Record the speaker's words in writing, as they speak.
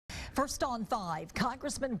First on 5,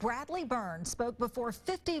 Congressman Bradley Byrne spoke before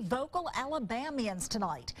 50 vocal Alabamians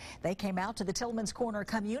tonight. They came out to the Tillman's Corner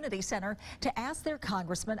Community Center to ask their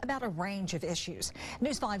congressman about a range of issues.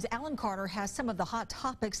 News 5's Alan Carter has some of the hot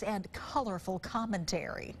topics and colorful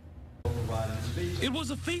commentary. It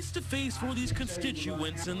was a face-to-face for these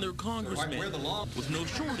constituents and their congressmen, with no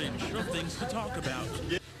shortage of things to talk about.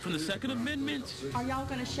 From the Second Amendment. Are y'all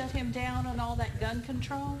going to shut him down on all that gun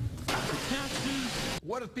control? Taxes.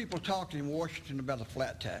 What if people talking in Washington about a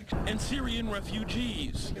flat tax? And Syrian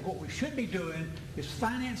refugees. What we should be doing is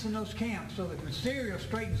financing those camps so that when Syria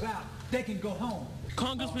straightens out, they can go home.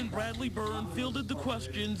 Congressman Bradley Byrne fielded the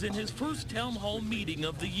questions in his first town hall meeting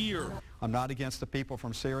of the year. I'm not against the people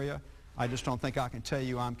from Syria. I just don't think I can tell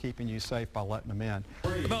you I'm keeping you safe by letting them in.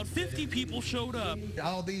 About 50 people showed up.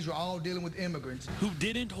 All these are all dealing with immigrants who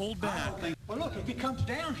didn't hold back. Well, look, if he comes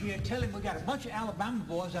down here, tell him we got a bunch of Alabama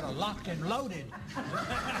boys that are locked and loaded.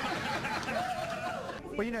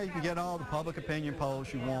 Well, you know, you can get all the public opinion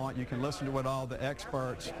polls you want. You can listen to what all the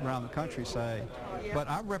experts around the country say. But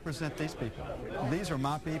I represent these people. These are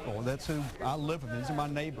my people. That's who I live with. These are my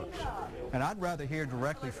neighbors. And I'd rather hear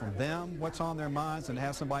directly from them what's on their minds than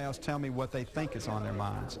have somebody else tell me what they think is on their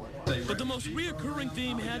minds. But the most reoccurring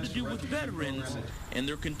theme had to do with veterans and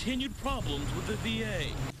their continued problems with the VA.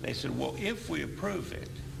 They said, well, if we approve it,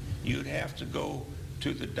 you'd have to go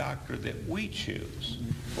to the doctor that we choose.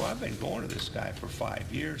 Well, I've been going to this guy for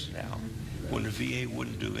 5 years now when the VA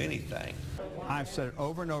wouldn't do anything. I've said it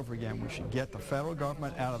over and over again, we should get the federal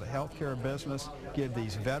government out of the health care business, give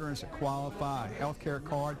these veterans that qualify a health care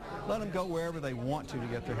card, let them go wherever they want to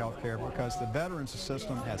get their health care because the veterans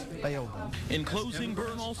system has failed them. In closing,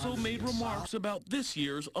 Byrne also made remarks about this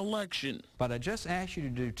year's election. But I just asked you to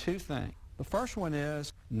do two things. The first one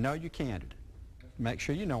is know your candidate. Make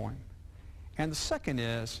sure you know him. And the second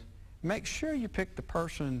is make sure you pick the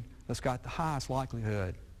person that's got the highest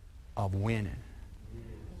likelihood of winning.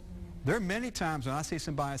 There are many times when I see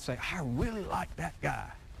somebody say, I really like that guy,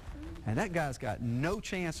 and that guy's got no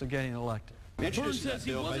chance of getting elected. Byrne says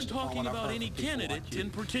he wasn't talking about any candidate in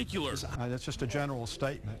particular. That's just a general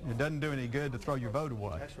statement. It doesn't do any good to throw your vote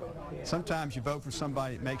away. Sometimes you vote for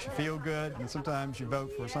somebody that makes you feel good, and sometimes you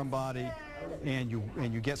vote for somebody and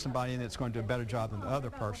you get somebody in that's going to do a better job than the other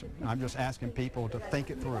person. I'm just asking people to think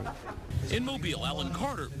it through. In Mobile, Alan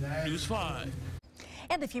Carter, News 5.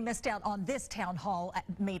 And if you missed out on this town hall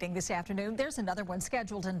meeting this afternoon, there's another one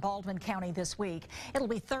scheduled in Baldwin County this week. It'll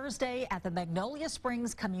be Thursday at the Magnolia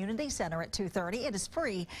Springs Community Center at 2:30. It is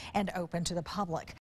free and open to the public.